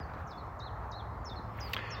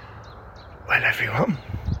Well, everyone,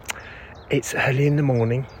 it's early in the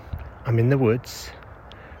morning. I'm in the woods,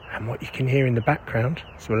 and what you can hear in the background,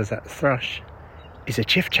 as well as that thrush, is a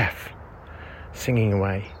chiff-chaff singing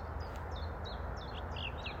away.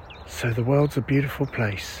 So the world's a beautiful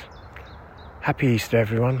place. Happy Easter,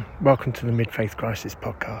 everyone. Welcome to the Mid-Faith Crisis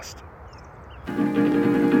podcast.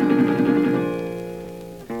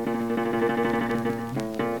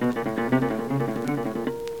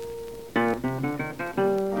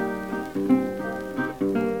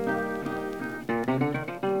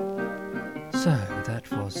 So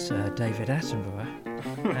that was David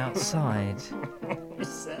Attenborough outside. It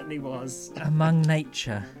certainly was. Among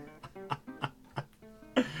nature.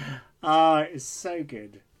 It's so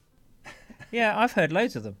good. Yeah, I've heard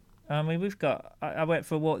loads of them. I mean, we've got... I went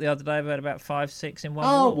for a walk the other day. I've heard about 5, 6 in one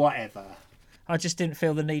walk. Whatever. I just didn't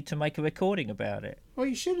feel the need to make a recording about it. Well,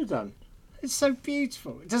 you should have done. It's so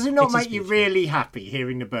beautiful. Does it not make you really happy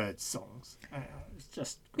hearing the birds' songs? It's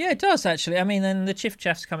just... Yeah, it does, actually. I mean, then the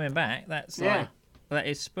chiff-chaff's coming back. That's like... That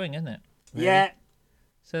is spring, isn't it? Really? Yeah.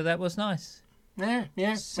 So that was nice.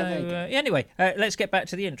 Yeah. So, anyway, let's get back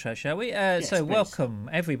to the intro, shall we? Yes, so, please. Welcome,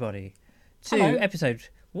 everybody, to Hello. episode...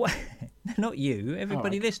 What? Not you,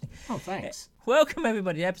 everybody listening. Oh, thanks. Welcome,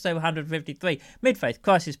 everybody, to episode 153, Mid-Faith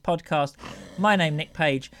Crisis Podcast. My name, Nick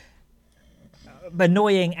Page.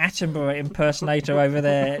 Annoying Attenborough impersonator over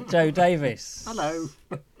there, Joe Davis. Hello.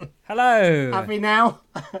 Hello. Happy now?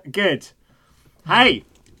 Good. Hey,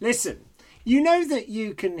 listen. You know that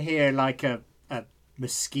you can hear like a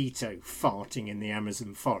mosquito farting in the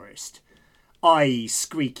Amazon forest, i.e.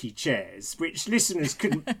 squeaky chairs, which listeners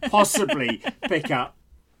couldn't possibly pick up.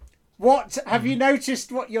 What have you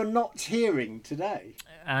noticed what you're not hearing today?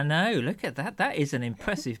 I know, look at that. That is an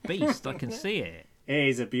impressive beast. I can see it. It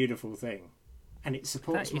is a beautiful thing. And it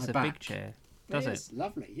supports That is my a back. big chair, does it? It's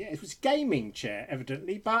lovely. Yeah, it was a gaming chair,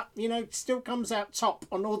 evidently, but, still comes out top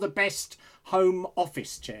on all the best home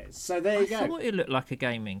office chairs. So there you go. I thought it looked like a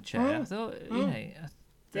gaming chair. I thought, Yeah.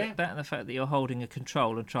 that and the fact that you're holding a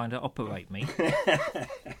control and trying to operate me.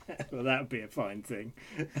 Well, that would be a fine thing.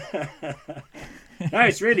 No,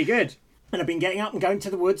 it's really good. And I've been getting up and going to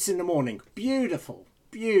the woods in the morning. Beautiful.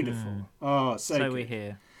 Oh, so good. we're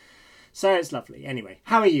here. So it's lovely. Anyway,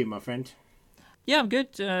 how are you, my friend? Yeah, I'm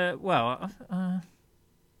good.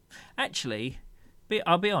 Actually,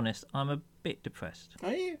 I'll be honest, I'm a bit depressed.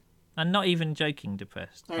 Are you? And not even joking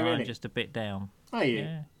depressed. Oh, really? I'm just a bit down. Are you?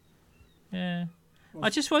 Yeah. I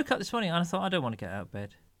just woke up this morning and I thought, I don't want to get out of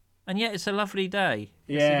bed. And yet it's a lovely day.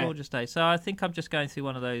 It's Yeah. a gorgeous day. So I think I'm just going through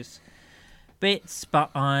one of those bits,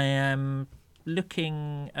 but I am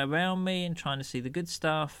looking around me and trying to see the good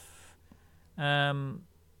stuff.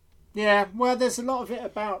 Yeah, well, there's a lot of it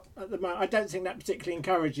about at the moment. I don't think that particularly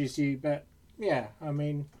encourages you, but yeah, I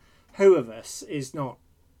mean, who of us is not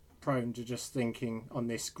prone to just thinking on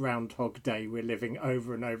this Groundhog Day we're living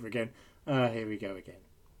over and over again, here we go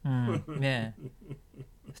again. Yeah.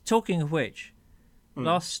 Talking of which,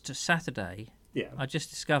 last Saturday, I just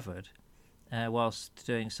discovered, whilst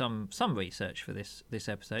doing some research for this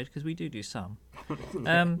episode, because we do some.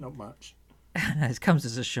 Not much. It comes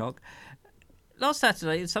as a shock. Last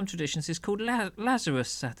Saturday, in some traditions, is called Lazarus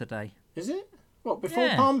Saturday. Is it? What, before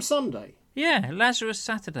Yeah. Palm Sunday? Yeah, Lazarus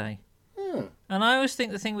Saturday. Oh. And I always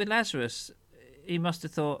think the thing with Lazarus, he must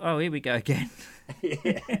have thought, oh, here we go again.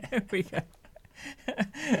 Here we go.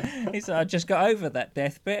 He said, I just got over that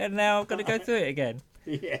death bit and now I've got to go through it again.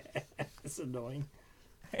 Yeah, it's annoying.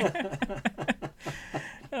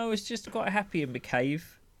 I was just quite happy in the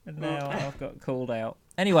cave and now I've got called out.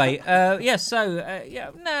 Anyway, a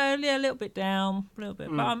little bit down, a little bit,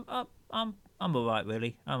 but I'm all right,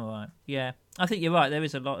 really. I'm all right. Yeah, I think you're right. There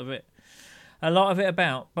is a lot of it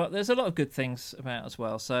about, but there's a lot of good things about as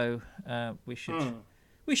well. So we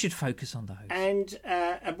should focus on those. And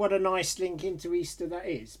what a nice link into Easter that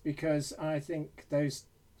is, because I think those,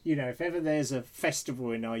 if ever there's a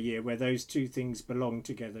festival in our year where those two things belong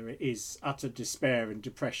together, it is utter despair and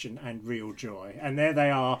depression and real joy. And there they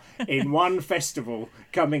are in one festival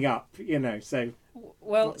coming up, so...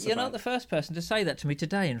 Well, you're not the first person to say that to me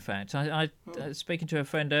today, in fact. I speaking to a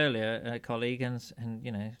friend earlier, a colleague, and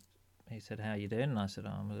he said, how you doing? And I said,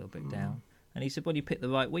 I'm a little bit down. And he said, well, you picked the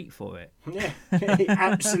right week for it. Yeah, you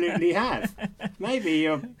absolutely have. Maybe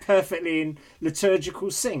you're perfectly in liturgical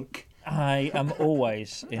sync. I am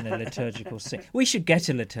always in a liturgical sync. We should get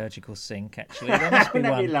a liturgical sync, actually. There must be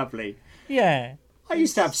Wouldn't that one. be lovely? Yeah. I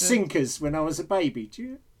used to have sinkers when I was a baby.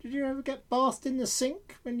 Did you ever get bathed in the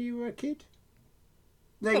sink when you were a kid?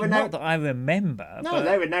 Not that I remember. No, but...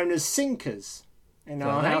 they were known as sinkers in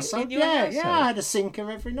our household. In your household? I had a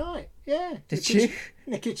sinker every night. Yeah. Did you?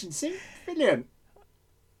 In the kitchen sink. Brilliant.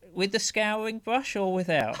 with the scouring brush or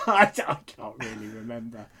without? I can't really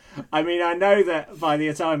remember. I mean, I know that by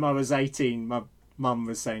the time I was 18, my mum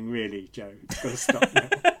was saying, "Really, Joe, it's got to stop now."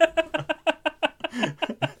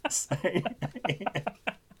 So,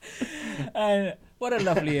 What a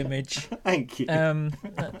lovely image. thank you.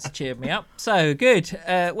 That's cheered me up. So good.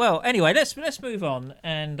 Well, anyway, let's move on.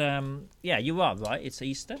 And yeah, you are right. It's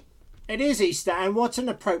Easter. It is Easter, and what an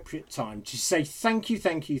appropriate time to say thank you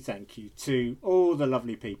to all the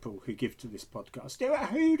lovely people who give to this podcast.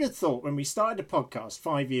 Who'd have thought when we started a podcast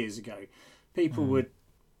 5 years ago, people would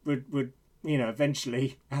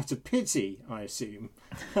eventually, out of pity, I assume,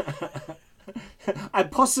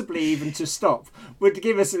 and possibly even to stop, would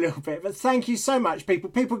give us a little bit. But thank you so much, people.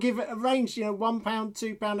 People give it a range, £1,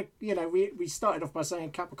 £2. We started off by saying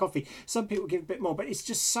a cup of coffee. Some people give a bit more, but it's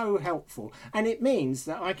just so helpful, and it means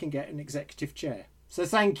that I can get an executive chair. So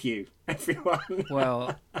thank you, everyone.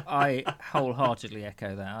 Well, I wholeheartedly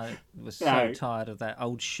echo that. I was so tired of that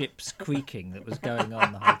old ship's creaking that was going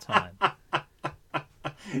on the whole time.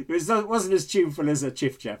 It wasn't as tuneful as a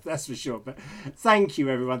Chiff Chaff, that's for sure. But thank you,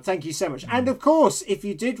 everyone. Thank you so much. And of course, if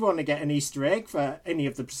you did want to get an Easter egg for any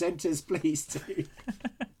of the presenters, please do.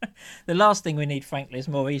 The last thing we need, frankly, is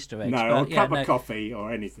more Easter eggs. No, or a cup of coffee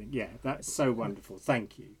or anything. Yeah, that's so wonderful.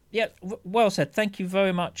 Thank you. Yeah, well said. Thank you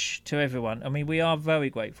very much to everyone. I mean, we are very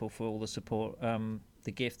grateful for all the support,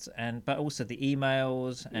 the gifts, but also the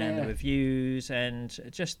emails and the reviews and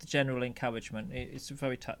just the general encouragement. It's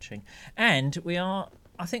very touching. And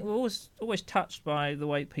I think we're always touched by the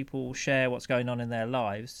way people share what's going on in their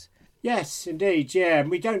lives. Yes, indeed, yeah.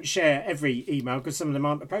 And we don't share every email because some of them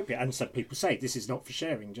aren't appropriate. And some people say this is not for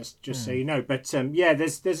sharing, just so you know. But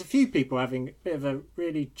there's a few people having a bit of a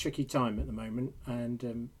really tricky time at the moment,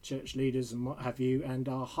 and church leaders and what have you. And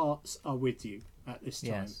our hearts are with you at this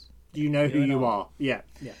time. Yes. You know who you are. Yeah.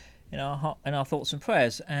 In our thoughts and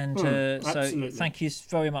prayers. And so thank you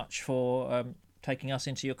very much for taking us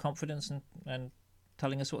into your confidence and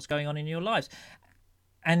telling us what's going on in your lives.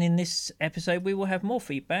 And in this episode, we will have more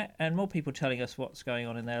feedback and more people telling us what's going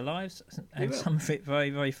on in their lives, and some of it very,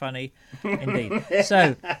 very funny indeed.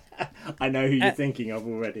 So, I know who you're thinking of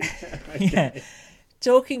already. Okay. Yeah.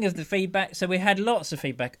 Talking of the feedback, so we had lots of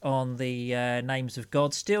feedback on the names of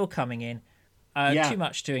God still coming in. Too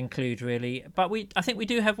much to include, really. But I think we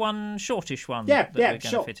do have one shortish one that we're going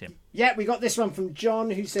to fit in. Yeah, we got this one from John,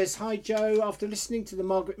 who says, "Hi, Joe. After listening to the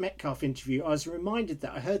Margaret Metcalf interview, I was reminded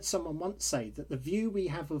that I heard someone once say that the view we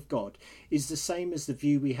have of God is the same as the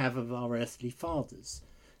view we have of our earthly fathers.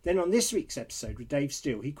 Then on this week's episode with Dave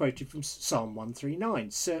Steele, he quoted from Psalm 139,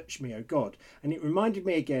 'Search me, O God,' and it reminded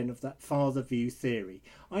me again of that father view theory.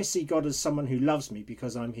 I see God as someone who loves me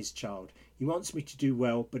because I'm his child. He wants me to do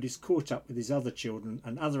well, but is caught up with his other children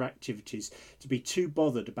and other activities to be too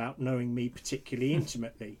bothered about knowing me particularly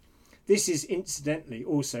intimately. This is incidentally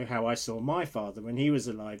also how I saw my father when he was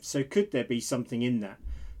alive, so could there be something in that?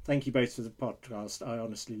 Thank you both for the podcast. I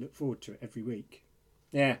honestly look forward to it every week."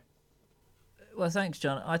 Yeah. Well, thanks,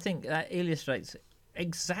 John. I think that illustrates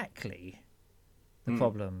exactly the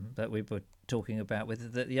problem that we were talking about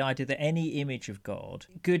with the idea that any image of God,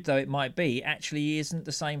 good though it might be, actually isn't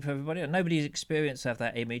the same for everybody. Nobody's experience of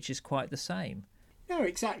that image is quite the same. No,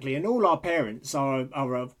 exactly. And all our parents are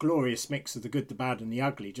a glorious mix of the good, the bad and the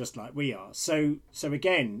ugly, just like we are. So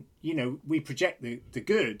again, we project the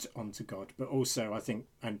good onto God, but also I think,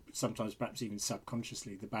 and sometimes perhaps even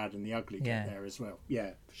subconsciously, the bad and the ugly get there as well.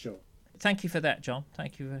 Yeah, for sure. Thank you for that, John.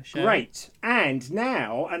 Thank you for sharing. Great. And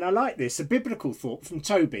now, and I like this, a biblical thought from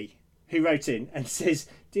Toby, who wrote in and says,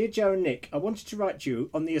 "Dear Joe and Nick, I wanted to write to you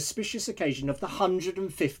on the auspicious occasion of the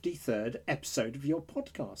 153rd episode of your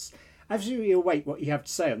podcast. As we await what you have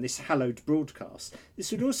to say on this hallowed broadcast,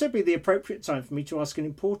 this would also be the appropriate time for me to ask an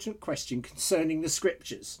important question concerning the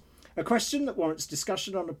scriptures. A question that warrants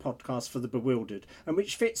discussion on a podcast for the bewildered, and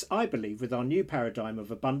which fits, I believe, with our new paradigm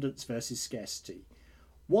of abundance versus scarcity.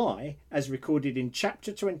 Why, as recorded in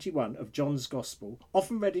chapter 21 of John's Gospel,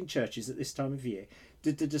 often read in churches at this time of year,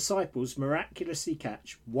 did the disciples miraculously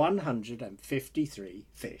catch 153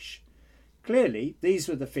 fish? Clearly, these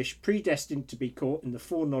were the fish predestined to be caught in the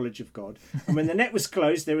foreknowledge of God, and when the net was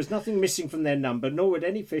closed, there was nothing missing from their number, nor would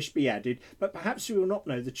any fish be added, but perhaps we will not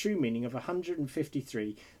know the true meaning of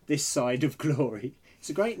 153 this side of glory." It's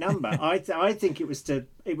a great number. I think it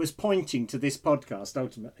was pointing to this podcast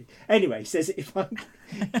ultimately. Anyway, he says if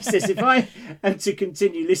I am to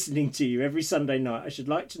continue listening to you every Sunday night, I should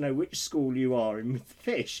like to know which school you are in with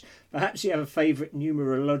fish. Perhaps you have a favourite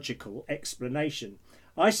numerological explanation.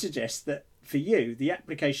 I suggest that for you, the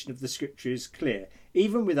application of the scripture is clear.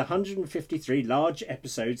 Even with 153 large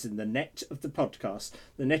episodes in the net of the podcast,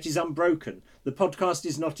 the net is unbroken, the podcast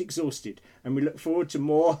is not exhausted, and we look forward to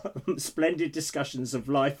more splendid discussions of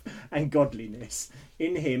life and godliness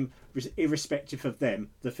in him, irrespective of them,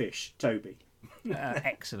 the fish, Toby.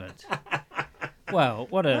 Excellent. Well,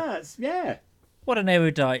 what an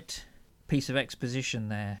erudite piece of exposition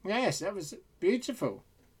there. Yes, that was beautiful.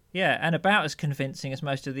 Yeah, and about as convincing as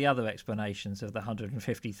most of the other explanations of the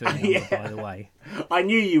 153 number, by the way. I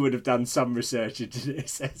knew you would have done some research into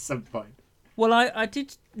this at some point. Well, I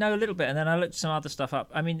did know a little bit, and then I looked some other stuff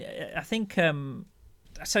up. I mean, I think...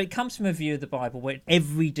 so it comes from a view of the Bible where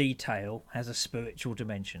every detail has a spiritual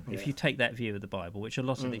dimension. Yeah. If you take that view of the Bible, which a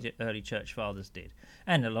lot of the early church fathers did,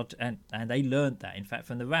 and they learned that, in fact,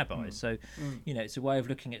 from the rabbis. So, it's a way of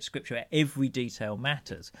looking at Scripture where every detail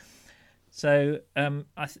matters. So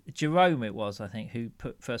Jerome, it was, I think, who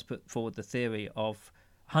first put forward the theory of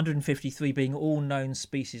 153 being all known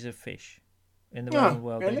species of fish. In the Roman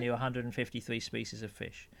world, really? They knew 153 species of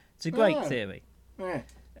fish. It's a great theory. Yeah.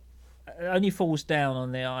 It only falls down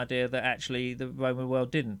on the idea that actually the Roman world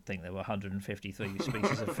didn't think there were 153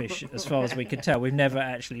 species of fish, as far as we could tell. We've never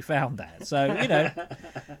actually found that. So,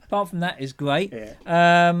 apart from that, is great.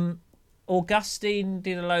 Yeah. Augustine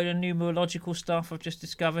did a load of numerological stuff I've just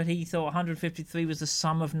discovered. He thought 153 was the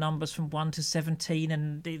sum of numbers from 1 to 17,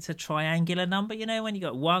 and it's a triangular number, when you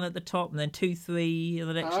got 1 at the top and then 2, 3 on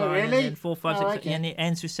the next line, really? And then 4, 5, 6, okay. and it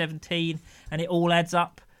ends with 17, and it all adds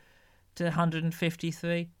up to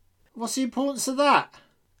 153. What's the importance of that?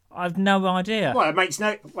 I've no idea. Well, it makes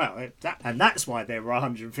no... Well, and that's why there were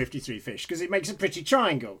 153 fish, because it makes a pretty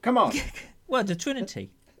triangle. Come on. Well, the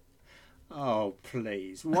Trinity. Oh,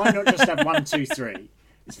 please. Why not just have 1, 2, 3?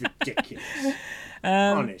 It's ridiculous.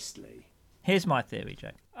 Honestly. Here's my theory,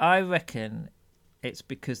 Jack. I reckon it's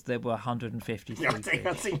because there were 153 fish.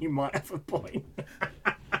 I think you might have a point.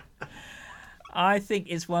 I think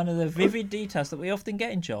it's one of the vivid details that we often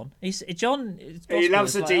get in John. He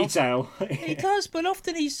loves the detail. He does, but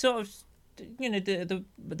often he's sort of,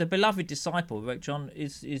 the beloved disciple, right? John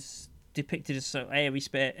is depicted as sort of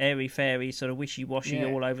airy fairy, sort of wishy-washy,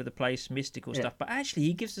 all over the place, mystical stuff. But actually,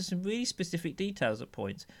 he gives us some really specific details at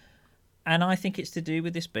points. And I think it's to do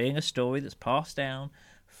with this being a story that's passed down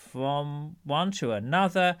from one to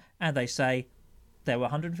another. And they say there were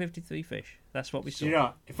 153 fish. That's what we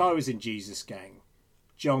saw. If I was in Jesus' gang,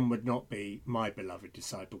 John would not be my beloved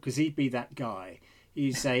disciple, because he'd be that guy.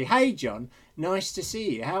 He'd say, "Hey, John, nice to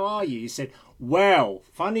see you. How are you?" He said, "Well,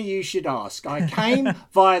 funny you should ask. I came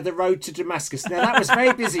via the road to Damascus. Now, that was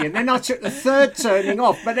very busy. And then I took the third turning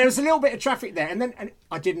off. But there was a little bit of traffic there. And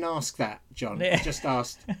I didn't ask that, John. I just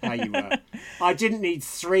asked how you were. I didn't need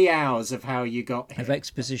 3 hours of how you got here." Of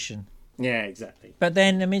exposition. Yeah, exactly. But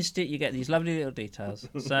then amidst it, you get these lovely little details.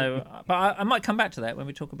 So, but I might come back to that when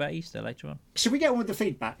we talk about Easter later on. Should we get on with the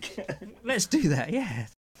feedback? Let's do that, yeah.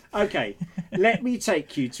 Okay, let me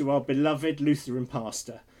take you to our beloved Lutheran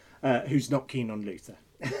pastor, who's not keen on Luther.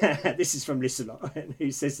 This is from Lissalot,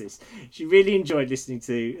 who says this. She really enjoyed listening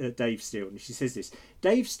to Dave Steele, and she says this.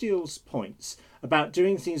 Dave Steele's points about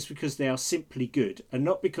doing things because they are simply good, and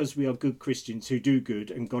not because we are good Christians who do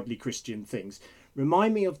good and godly Christian things,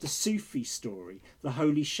 remind me of the Sufi story, The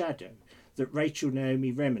Holy Shadow, that Rachel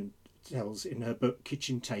Naomi Remen tells in her book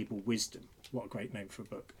Kitchen Table Wisdom. What a great name for a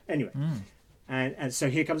book. Anyway, and so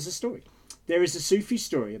here comes the story. There is a Sufi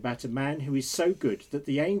story about a man who is so good that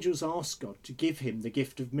the angels ask God to give him the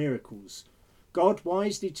gift of miracles. God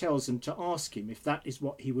wisely tells them to ask him if that is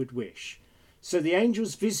what he would wish. So the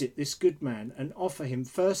angels visit this good man and offer him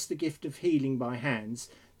first the gift of healing by hands,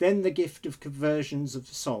 then the gift of conversions of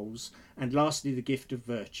souls, and lastly the gift of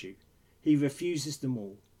virtue. He refuses them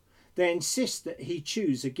all. They insist that he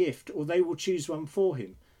choose a gift, or they will choose one for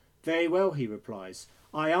him. Very well, he replies.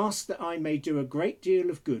 I ask that I may do a great deal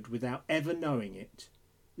of good without ever knowing it.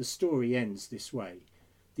 The story ends this way.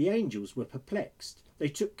 The angels were perplexed. They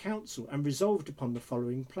took counsel and resolved upon the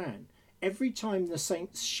following plan. Every time the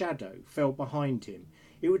saint's shadow fell behind him,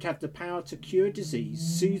 it would have the power to cure disease,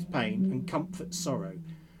 soothe pain, and comfort sorrow.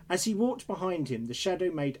 As he walked behind him, the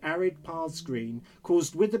shadow made arid paths green,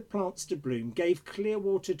 caused withered plants to bloom, gave clear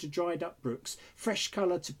water to dried up brooks, fresh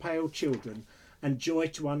colour to pale children, and joy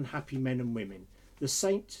to unhappy men and women. The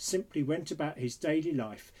saint simply went about his daily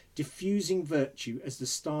life, diffusing virtue as the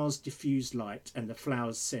stars diffuse light and the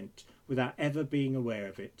flowers scent, without ever being aware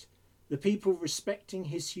of it. The people, respecting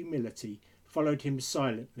his humility, followed him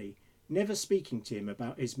silently, never speaking to him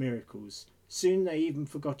about his miracles. Soon they even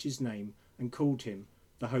forgot his name and called him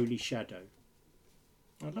the Holy Shadow.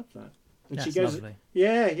 I love that. And That's she goes, lovely.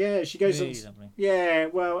 yeah, she goes Really on. lovely. Yeah,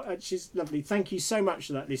 well, she's lovely. Thank you so much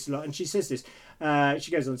for that, Lisa Lot. And she says this.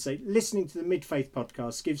 She goes on to say, listening to the Mid-Faith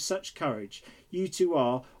podcast gives such courage. You two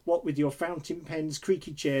are, what with your fountain pens,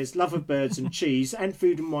 creaky chairs, love of birds and cheese, and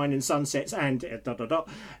food and wine and sunsets, and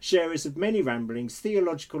sharers of many ramblings,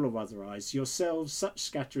 theological or otherwise, yourselves such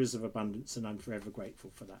scatterers of abundance, and I'm forever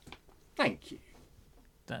grateful for that. Thank you.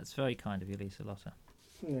 That's very kind of you, Lisa Lotta.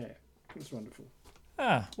 Yeah, it's wonderful.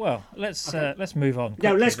 Well, let's move on.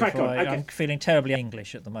 No, let's quickly crack on. before Okay. I'm feeling terribly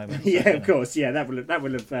English at the moment. Yeah, so, of course. Yeah, that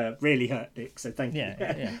will have really hurt Nick. So thank you.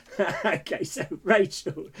 Yeah. Okay, so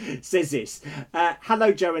Rachel says this.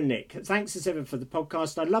 Hello, Joe and Nick. Thanks as ever for the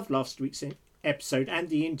podcast. I loved last week's episode and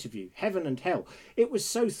the interview. Heaven and Hell. It was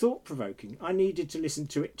so thought-provoking. I needed to listen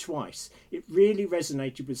to it twice. It really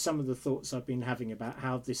resonated with some of the thoughts I've been having about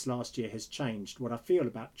how this last year has changed, what I feel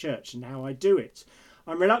about church and how I do it.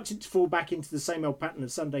 I'm reluctant to fall back into the same old pattern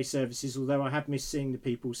of Sunday services, although I have missed seeing the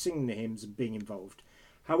people singing the hymns and being involved.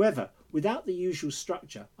 However, without the usual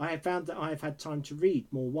structure, I have found that I have had time to read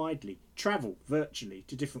more widely, travel virtually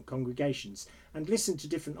to different congregations, and listen to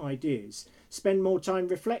different ideas, spend more time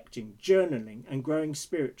reflecting, journaling, and growing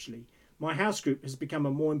spiritually. My house group has become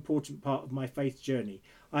a more important part of my faith journey.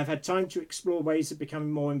 I've had time to explore ways of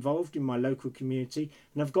becoming more involved in my local community,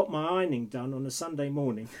 and I've got my ironing done on a Sunday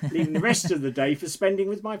morning, leaving the rest of the day for spending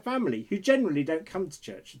with my family, who generally don't come to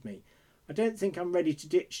church with me. I don't think I'm ready to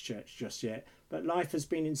ditch church just yet, but life has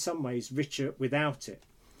been in some ways richer without it.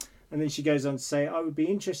 And then she goes on to say, I would be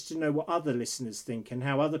interested to know what other listeners think and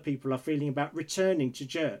how other people are feeling about returning to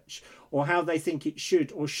church, or how they think it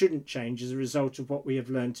should or shouldn't change as a result of what we have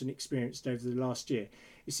learnt and experienced over the last year.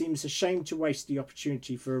 It seems a shame to waste the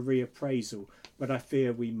opportunity for a reappraisal, but I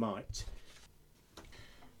fear we might.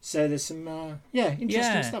 So there's some,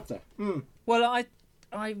 interesting stuff there. Well,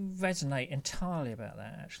 I resonate entirely about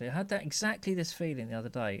that, actually. I had that exactly this feeling the other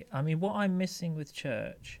day. I mean, what I'm missing with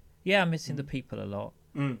church, I'm missing the people a lot.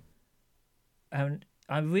 And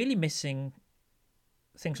I'm really missing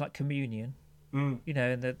things like communion, and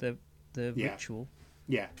the ritual.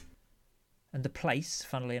 Yeah. And the place,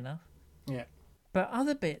 funnily enough. Yeah. But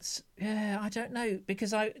other bits, I don't know.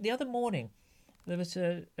 Because the other morning, there was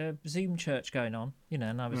a Zoom church going on,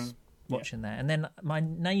 and I was watching that. And then my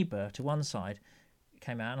neighbour to one side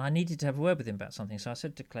came out, and I needed to have a word with him about something. So I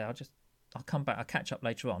said to Claire, I'll come back. I'll catch up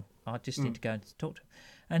later on. I just need to go and talk to him.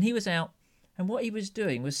 And he was out, and what he was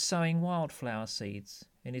doing was sowing wildflower seeds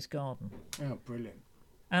in his garden. Oh, brilliant.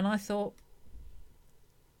 And I thought,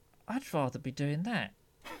 I'd rather be doing that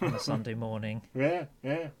on a Sunday morning. Yeah.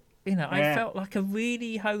 I felt like a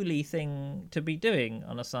really holy thing to be doing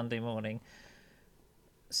on a Sunday morning.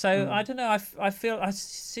 So I don't know. I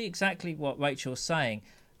see exactly what Rachel's saying.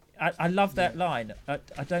 I love that line.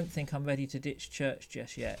 I don't think I'm ready to ditch church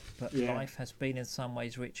just yet, but life has been in some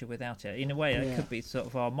ways richer without it. In a way, it could be sort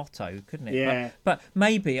of our motto, couldn't it? Yeah. But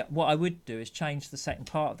maybe what I would do is change the second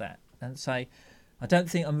part of that and say, I don't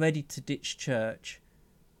think I'm ready to ditch church,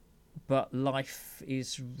 but life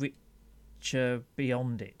is richer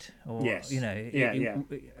beyond it, or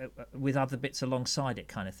with other bits alongside it,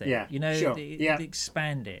 kind of thing. Sure.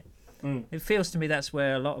 Expand it. It feels to me that's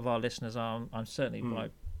where a lot of our listeners are. I'm certainly why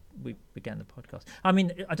we began the podcast. I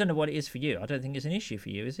mean, I don't know what it is for you. I don't think it's an issue for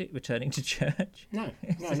you, is it? Returning to church? No,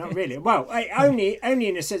 not really. Well, only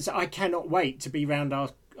in a sense that I cannot wait to be round our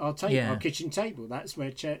table, our kitchen table. That's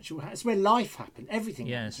where church that's where life happens. Everything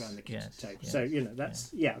happens around the kitchen table. Yes, so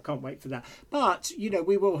that's I can't wait for that. But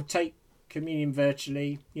we will take communion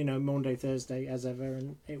virtually, Monday, Thursday, as ever,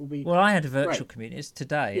 and it will be. Well, I had a virtual communion. It's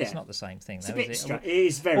today. It's not the same thing, though. It's a bit it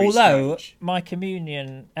is very. Although strange. My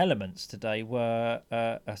communion elements today were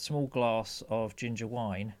a small glass of ginger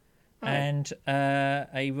wine and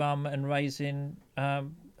a rum and raisin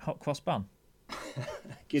hot cross bun.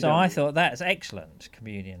 I thought that's excellent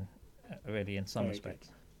communion, really, in some respects,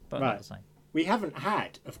 but not the same. We haven't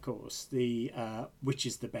had, of course, the which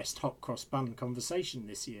is the best hot cross bun conversation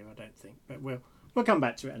this year, I don't think. But we'll come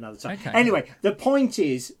back to it another time. Okay. Anyway, the point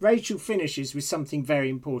is, Rachel finishes with something very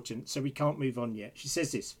important, so we can't move on yet. She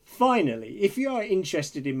says this. Finally, if you are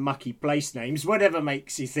interested in mucky place names, whatever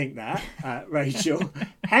makes you think that, Rachel,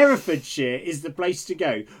 Herefordshire is the place to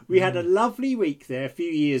go. We had a lovely week there a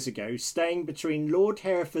few years ago, staying between Lord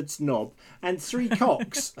Hereford's Knob and Three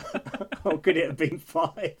Cocks. Or could it have been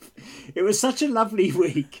 5? It was such a lovely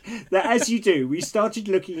week that, as you do, we started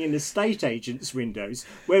looking in estate agents' windows,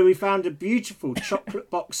 where we found a beautiful chocolate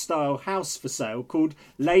box style house for sale called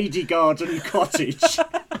Lady Garden Cottage.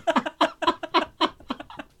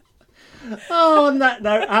 On that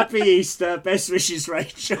note, happy Easter. Best wishes,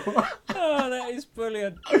 Rachel. Oh, that is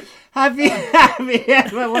brilliant. Have you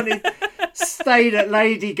ever wanted stayed at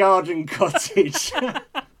Lady Garden Cottage.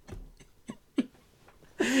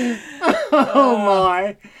 Oh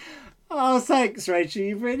my. Oh, thanks, Rachel.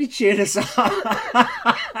 You've really cheered us up.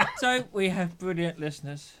 So we have brilliant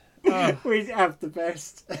listeners. Oh. We have the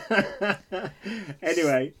best.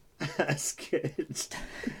 Anyway, that's good.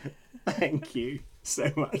 Thank you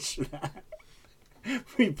so much for that.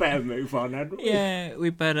 We better move on, hadn't we? Yeah,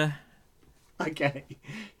 we better. Okay.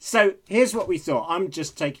 So here's what we thought. I'm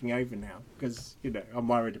just taking over now because, I'm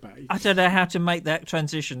worried about you. I don't know how to make that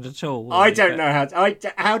transition at all. Really, I don't know how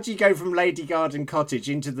to, how do you go from Lady Garden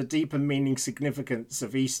Cottage into the deeper meaning significance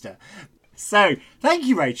of Easter? So, thank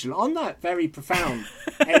you, Rachel, on that very profound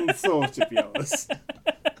end thought of yours.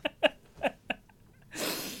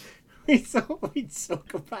 We thought we'd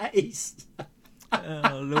talk about Easter.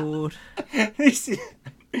 Oh, Lord. This is,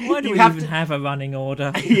 Why do we even have a running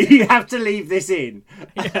order? You have to leave this in.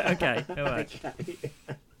 Yeah, okay, all right. Okay.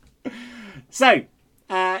 So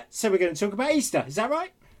we're going to talk about Easter. Is that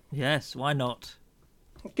right? Yes, why not?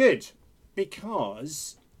 Good.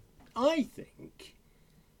 Because I think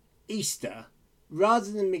Easter,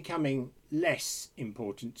 rather than becoming less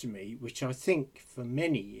important to me, which I think for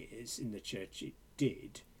many years in the church it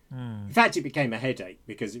did. In fact, it became a headache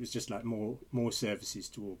because it was just like more services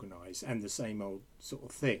to organise and the same old sort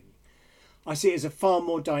of thing. I see it as a far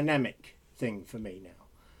more dynamic thing for me now.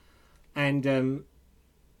 And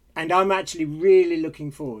I'm actually really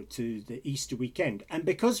looking forward to the Easter weekend. And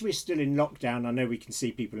because we're still in lockdown, I know we can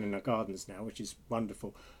see people in our gardens now, which is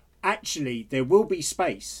wonderful. Actually, there will be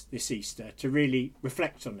space this Easter to really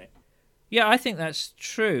reflect on it. Yeah, I think that's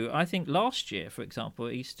true. I think last year, for example,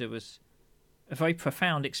 Easter was a very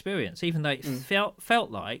profound experience, even though it felt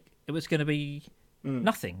like it was going to be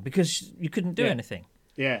nothing because you couldn't do anything.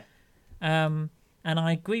 Yeah. And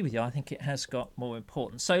I agree with you. I think it has got more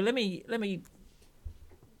importance. So let me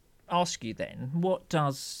ask you then, what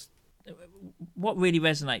really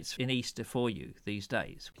resonates in Easter for you these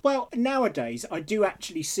days? Well, nowadays I do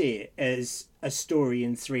actually see it as a story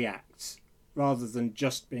in 3 acts, rather than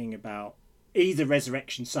just being about either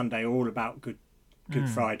Resurrection Sunday or all about Good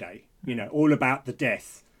Friday. All about the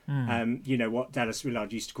death. What Dallas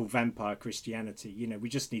Willard used to call vampire Christianity. We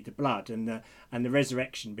just need the blood, and the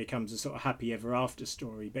resurrection becomes a sort of happy ever after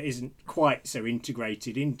story, but isn't quite so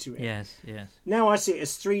integrated into it. Yes. Now I see it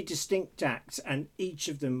as 3 distinct acts, and each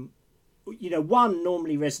of them, one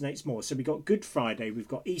normally resonates more. So we've got Good Friday, we've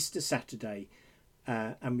got Easter Saturday,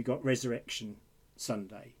 and we've got Resurrection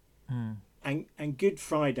Sunday. And Good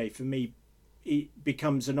Friday for me, it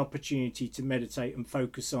becomes an opportunity to meditate and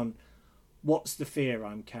focus on what's the fear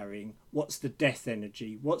I'm carrying, what's the death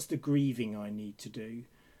energy, what's the grieving I need to do,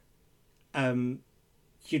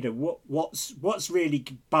 what's really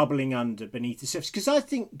bubbling under beneath the surface. Because I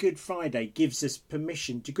think Good Friday gives us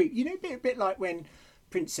permission to grieve. A bit like when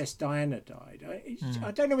Princess Diana died. I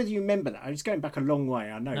don't know whether you remember that. It's going back a long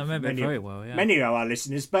way, I know. I remember it very well, yeah. Many of our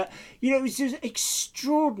listeners. But, it was just an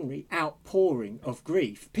extraordinary outpouring of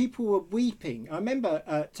grief. People were weeping. I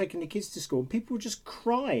remember taking the kids to school and people were just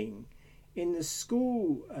crying in the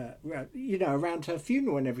school, around her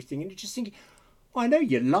funeral and everything. And you're just thinking, well, I know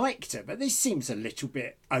you liked her, but this seems a little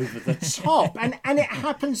bit over the top. and it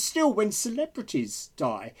happens still when celebrities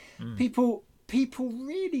die. People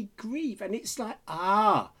really grieve, and it's like,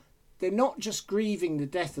 they're not just grieving the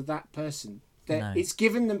death of that person. No. It's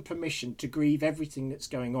given them permission to grieve everything that's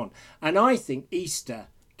going on. And I think Easter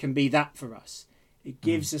can be that for us. It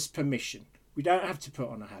gives us permission. We don't have to put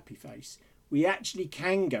on a happy face. We actually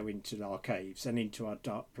can go into our caves and into our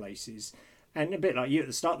dark places, and a bit like you at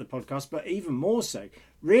the start of the podcast, but even more so,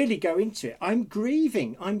 really go into it. I'm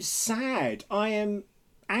grieving. I'm sad. I am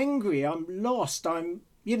angry. I'm lost. I'm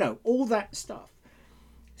all that stuff.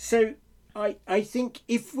 So I think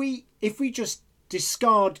if we just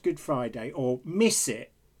discard Good Friday or miss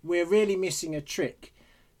it, we're really missing a trick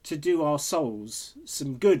to do our souls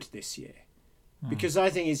some good this year. Because I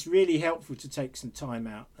think it's really helpful to take some time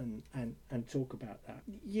out and talk about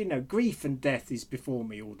that. Grief and death is before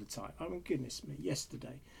me all the time. I mean, goodness me,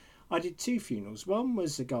 yesterday I did 2 funerals. One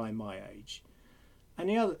was a guy my age, and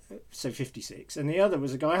the other, so 56, and the other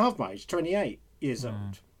was a guy half my age, 28 years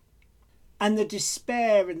old. And the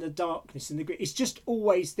despair and the darkness and the grief, it's just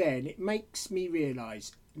always there. And it makes me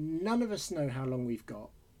realise none of us know how long we've got.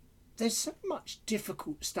 There's so much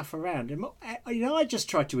difficult stuff around. And I just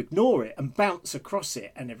try to ignore it and bounce across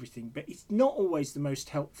it and everything. But it's not always the most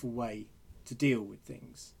helpful way to deal with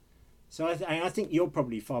things. So I think you're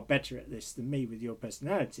probably far better at this than me with your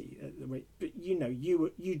personality. But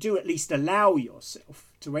you do at least allow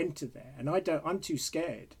yourself to enter there. And I'm too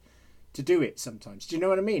scared to do it sometimes. Do you know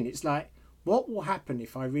what I mean? It's like, what will happen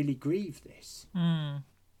if I really grieve this? Well,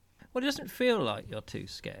 it doesn't feel like you're too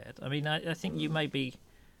scared. I mean, I think you may be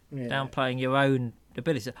downplaying your own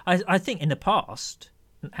abilities. I think in the past,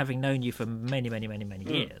 having known you for many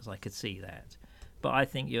years, I could see that. But I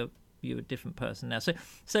think you're a different person now.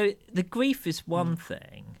 So the grief is one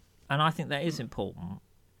thing, and I think that is important.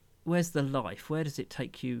 Where's the life? Where does it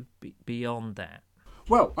take you beyond that?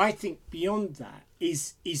 Well, I think beyond that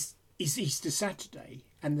is Easter Saturday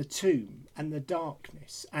and the tomb and the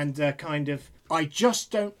darkness and the kind of, I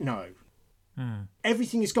just don't know.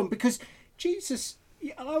 Everything is gone because Jesus,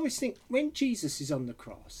 I always think when Jesus is on the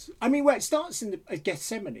cross, I mean, well, it starts in the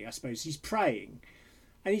Gethsemane, I suppose. He's praying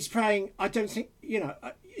and he's praying, I don't think,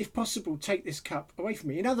 if possible, take this cup away from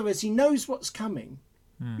me. In other words, he knows what's coming.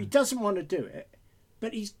 He doesn't want to do it,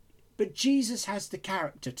 but Jesus has the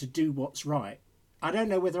character to do what's right. I don't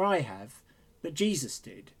know whether I have, but Jesus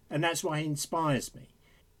did, and that's why he inspires me.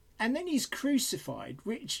 And then he's crucified,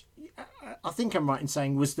 which I think I'm right in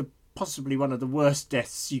saying was possibly one of the worst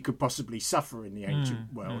deaths you could possibly suffer in the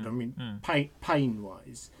ancient world. I mean,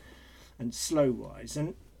 pain-wise and slow-wise.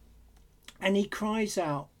 And he cries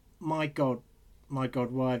out, my God,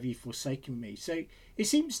 why have you forsaken me? So it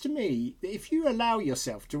seems to me that if you allow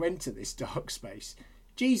yourself to enter this dark space,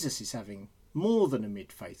 Jesus is having more than a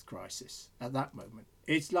mid-faith crisis at that moment.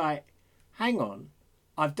 It's like, hang on,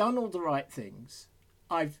 I've done all the right things.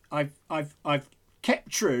 I've kept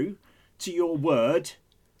true to your word.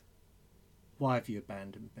 Why have you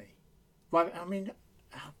abandoned me? Why? I mean,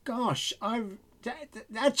 oh gosh,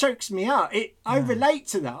 that chokes me up. I relate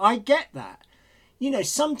to that. I get that.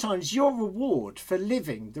 Sometimes your reward for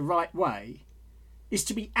living the right way is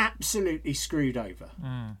to be absolutely screwed over.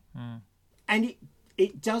 And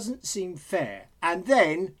it doesn't seem fair. And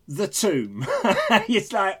then the tomb.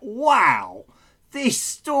 It's like, wow, this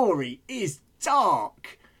story is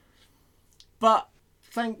dark. But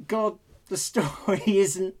thank God the story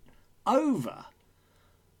isn't over.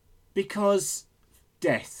 Because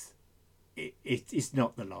death, it is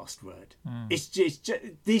not the last word. It's just,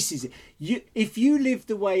 this is it. If you live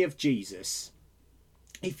the way of Jesus,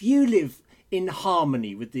 if you live in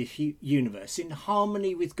harmony with the universe, in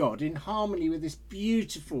harmony with God, in harmony with this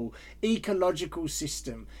beautiful ecological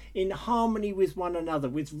system, in harmony with one another,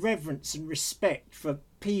 with reverence and respect for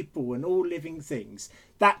people and all living things,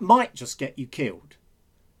 that might just get you killed.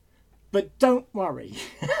 But don't worry,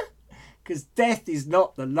 because death is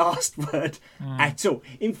not the last word at all.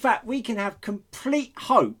 In fact, we can have complete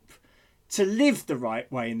hope to live the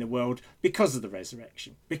right way in the world because of the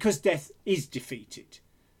resurrection, because death is defeated.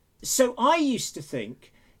 So I used to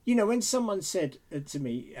think, when someone said to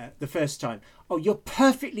me the first time, oh, you're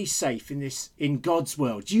perfectly safe in God's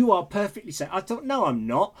world. You are perfectly safe. I thought, no, I'm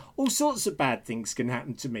not. All sorts of bad things can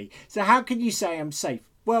happen to me. So how can you say I'm safe?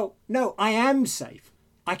 Well, no, I am safe.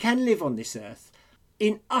 I can live on this earth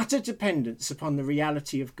in utter dependence upon the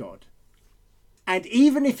reality of God. And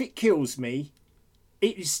even if it kills me,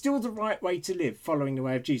 it is still the right way to live, following the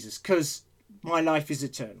way of Jesus, because my life is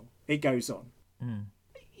eternal. It goes on.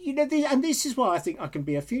 And this is why I think I can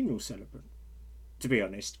be a funeral celebrant, to be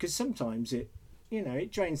honest, because sometimes it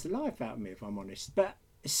drains the life out of me, if I'm honest. But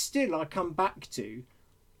still, I come back to,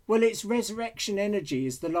 well, it's resurrection energy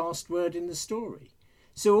is the last word in the story.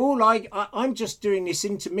 So I'm just doing this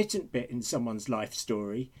intermittent bit in someone's life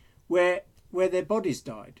story where their bodies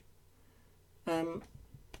died.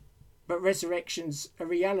 But resurrection's a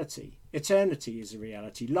reality. Eternity is a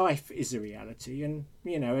reality. Life is a reality. And,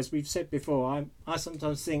 as we've said before, I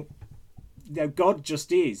sometimes think, God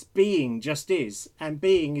just is. Being just is. And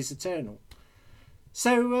being is eternal.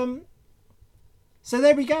 So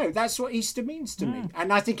there we go. That's what Easter means to me.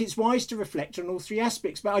 And I think it's wise to reflect on all three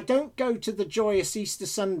aspects. But I don't go to the joyous Easter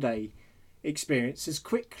Sunday experience as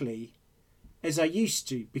quickly as I used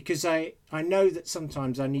to, because I know that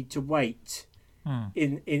sometimes I need to wait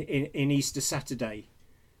in Easter Saturday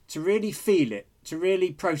to really feel it, to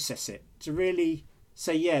really process it, to really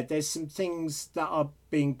say, yeah, there's some things that are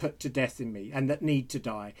being put to death in me and that need to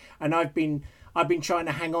die. And I've been trying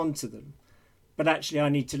to hang on to them, but actually I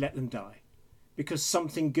need to let them die. Because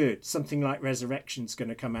something good, something like resurrection is going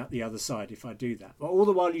to come out the other side if I do that. But all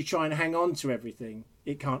the while you try and hang on to everything,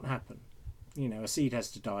 it can't happen. A seed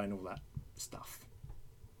has to die and all that stuff.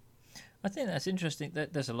 I think that's interesting.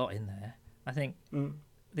 There's a lot in there. I think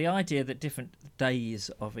the idea that different days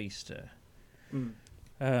of Easter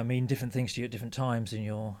mean different things to you at different times in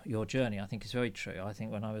your journey, I think is very true. I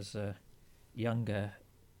think when I was younger,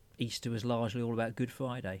 Easter was largely all about Good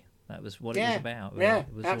Friday. That was what it was about. Really.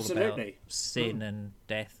 It was absolutely. all about sin and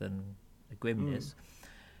death and grimness.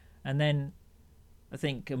 And then I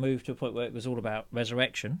think I moved to a point where it was all about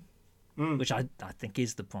resurrection. which I think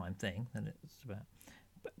is the prime thing that it's about.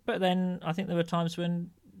 But then I think there are times when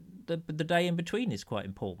the day in between is quite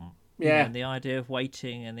important. Yeah. And the idea of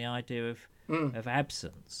waiting and the idea of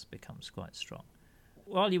absence becomes quite strong.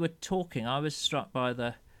 While you were talking, I was struck by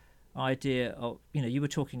the idea of, you were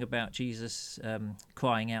talking about Jesus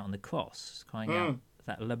crying out on the cross, crying out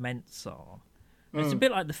that lament psalm. It's a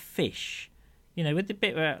bit like the fish. With the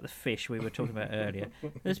bit about the fish we were talking about earlier,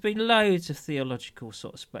 there's been loads of theological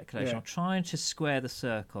sort of speculation on trying to square the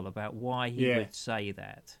circle about why he would say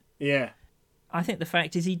that. Yeah. I think the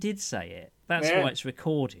fact is he did say it. That's why it's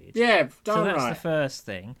recorded. Yeah, so that's right. the first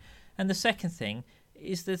thing. And the second thing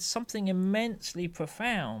is there's something immensely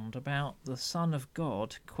profound about the Son of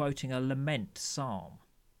God quoting a lament psalm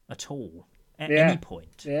at all, at any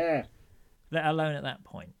point, let alone at that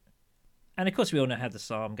point. And of course we all know how the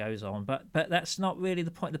psalm goes on, but that's not really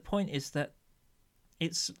the point. The point is that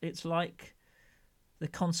it's like the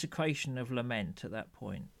consecration of lament at that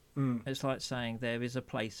point. It's like saying there is a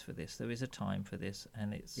place for this, there is a time for this,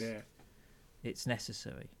 and it's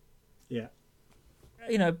necessary. Yeah.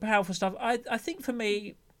 Powerful stuff. I think for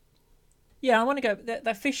me, I want to go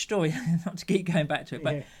that fish story. Not to keep going back to it,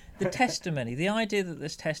 but the testimony, the idea that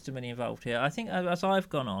there's testimony involved here. I think as I've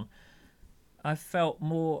gone on, I've felt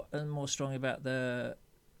more and more strongly about the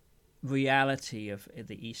reality of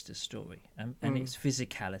the Easter story and its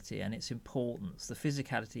physicality and its importance. The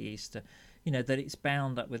physicality of Easter, that it's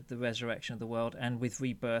bound up with the resurrection of the world and with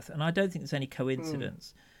rebirth. And I don't think there's any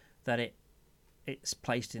coincidence that it's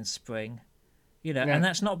placed in spring. And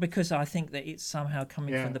that's not because I think that it's somehow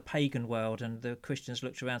coming from the pagan world and the Christians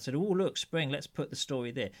looked around and said, oh, look, spring, let's put the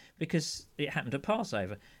story there. Because it happened at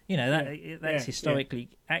Passover. That's historically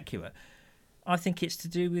accurate. I think it's to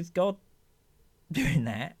do with God doing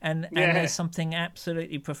that. And there's something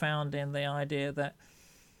absolutely profound in the idea that,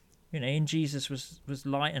 in Jesus was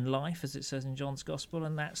light and life, as it says in John's Gospel,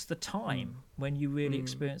 and that's the time when you really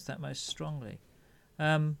experience that most strongly.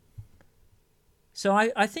 So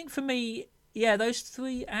I think for me, those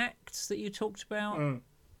three acts that you talked about,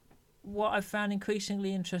 what I've found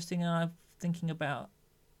increasingly interesting and I'm thinking about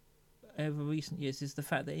over recent years is the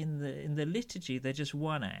fact that in the liturgy they're just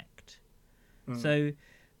one act. So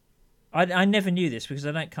I never knew this because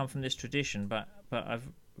I don't come from this tradition, but I've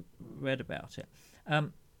read about it.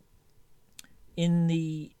 In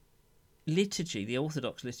the liturgy, the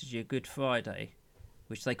Orthodox liturgy of Good Friday,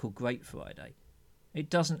 which they call Great Friday, it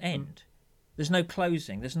doesn't end. There's no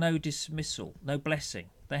closing, there's no dismissal, no blessing.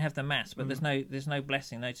 They have the mass, but there's no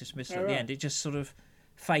blessing, no dismissal at the end. It just sort of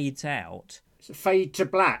fades out. It's a fade to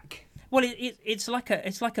black. Well, it's like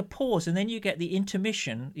a pause, and then you get the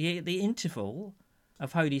intermission, the interval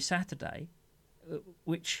of Holy Saturday,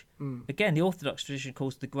 which again the Orthodox tradition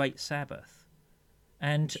calls the Great Sabbath.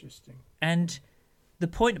 And the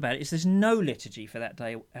point about it is there's no liturgy for that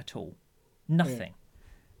day at all, nothing,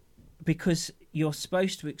 because you're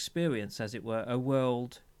supposed to experience, as it were, a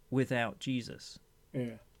world without Jesus.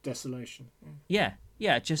 Yeah, desolation.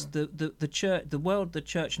 Just the church, the world the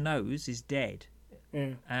church knows is dead.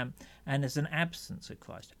 Yeah. And there's an absence of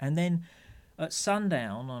Christ. And then at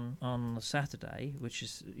sundown on Saturday, which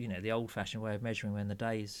is the old-fashioned way of measuring when the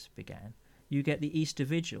days began, you get the Easter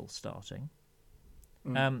Vigil starting.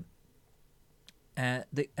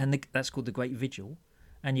 That's called the Great Vigil,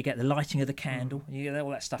 and you get the lighting of the candle. And you get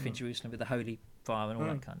all that stuff in Jerusalem with the holy fire and all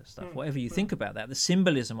that kind of stuff. Whatever you think about that, the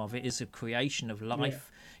symbolism of it is a creation of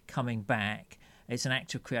life coming back. It's an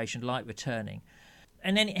act of creation, light returning.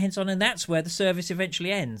 And then it ends on, and that's where the service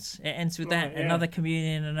eventually ends. It ends with another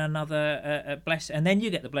communion and another blessing, and then you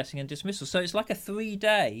get the blessing and dismissal. So it's like a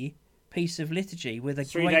 3-day piece of liturgy with a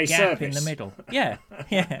great gap service in the middle. Yeah.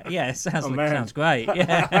 It sounds great.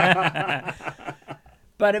 Yeah.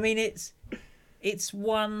 But I mean, it's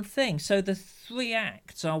one thing. So the 3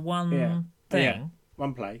 acts are one thing,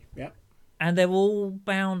 one play. Yeah, and they're all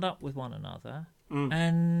bound up with one another,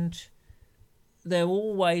 and they're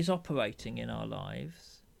always operating in our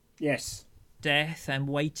lives. Yes. Death and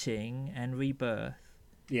waiting and rebirth.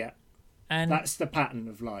 Yeah. And that's the pattern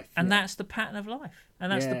of life. And that's the pattern of life.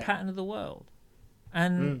 And that's the pattern of the world.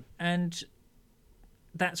 And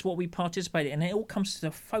that's what we participate in. And it all comes to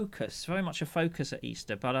a focus, very much a focus at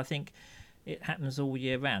Easter. But I think it happens all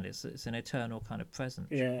year round. It's an eternal kind of presence,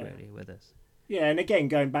 really, with us. Yeah, and again,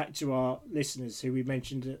 going back to our listeners who we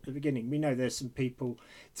mentioned at the beginning, we know there's some people,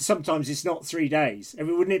 sometimes it's not 3 days. I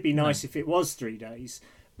mean, wouldn't it be nice if it was 3 days?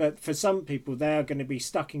 But for some people, they are going to be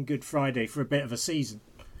stuck in Good Friday for a bit of a season.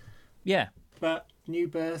 Yeah. But new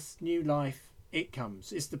birth, new life, it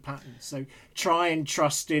comes. It's the pattern. So try and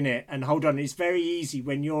trust in it and hold on. It's very easy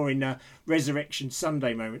when you're in a Resurrection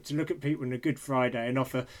Sunday moment to look at people on a Good Friday and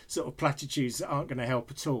offer sort of platitudes that aren't going to help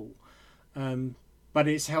at all. But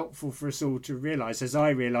it's helpful for us all to realise, as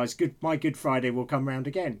I realise, my Good Friday will come round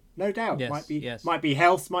again. No doubt. Yes, Might be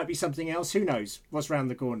health, might be something else. Who knows what's round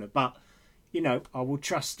the corner? But, I will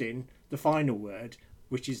trust in the final word,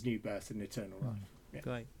 which is new birth and eternal life. Yeah.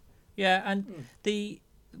 Great. Yeah, and the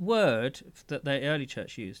word that the early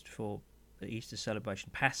church used for the Easter celebration,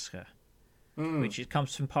 Pascha, which it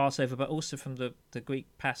comes from Passover, but also from the Greek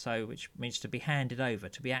passo, which means to be handed over,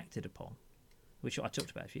 to be acted upon, which I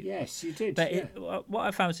talked about a few. Yes, you did. But what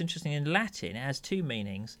I found was interesting, in Latin, it has two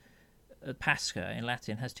meanings. Pascha in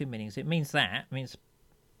Latin has two meanings. It means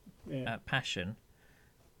passion,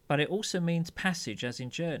 but it also means passage, as in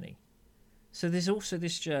journey. So there's also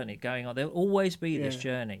this journey going on. There'll always be this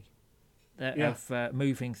journey of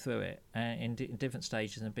moving through it in different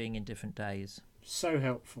stages and being in different days. So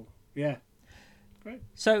helpful. Yeah. Great.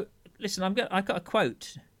 So, listen, I've got a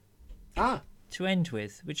quote to end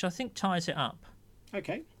with, which I think ties it up.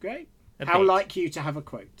 Okay, great. How like you to have a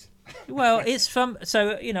quote? Well, it's from...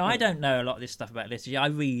 So, I don't know a lot of this stuff about liturgy. I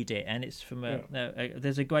read it, and it's from...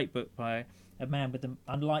 there's a great book by a man with the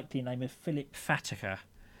unlikely name of Philip Fattiker,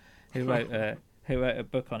 who wrote a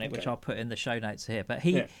book on it, which I'll put in the show notes here. But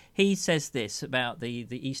he says this about the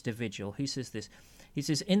Easter Vigil. He says this. He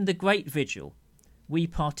says, in the Great Vigil, we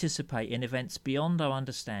participate in events beyond our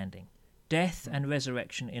understanding, death and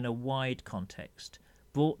resurrection in a wide context,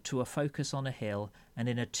 brought to a focus on a hill and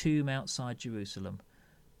in a tomb outside Jerusalem,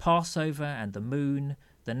 Passover and the moon,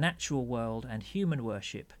 the natural world and human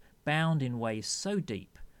worship, bound in ways so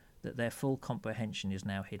deep that their full comprehension is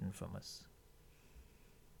now hidden from us.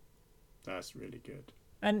 That's really good.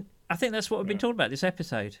 And I think that's what we've been talking about this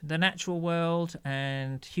episode. The natural world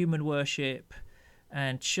and human worship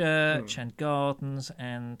and church and gardens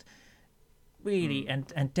and really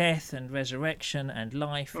and death and resurrection and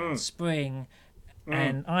life and spring.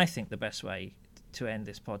 And I think the best way to end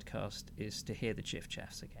this podcast is to hear the Chiff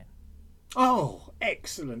Chaffs again. Oh,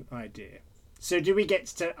 excellent idea. So do we get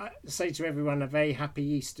to say to everyone a very happy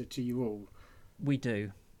Easter to you all? We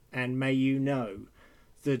do. And may you know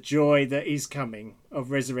the joy that is coming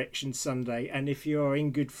of Resurrection Sunday. And if you're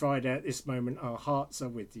in Good Friday at this moment, our hearts are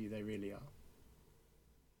with you. They really are.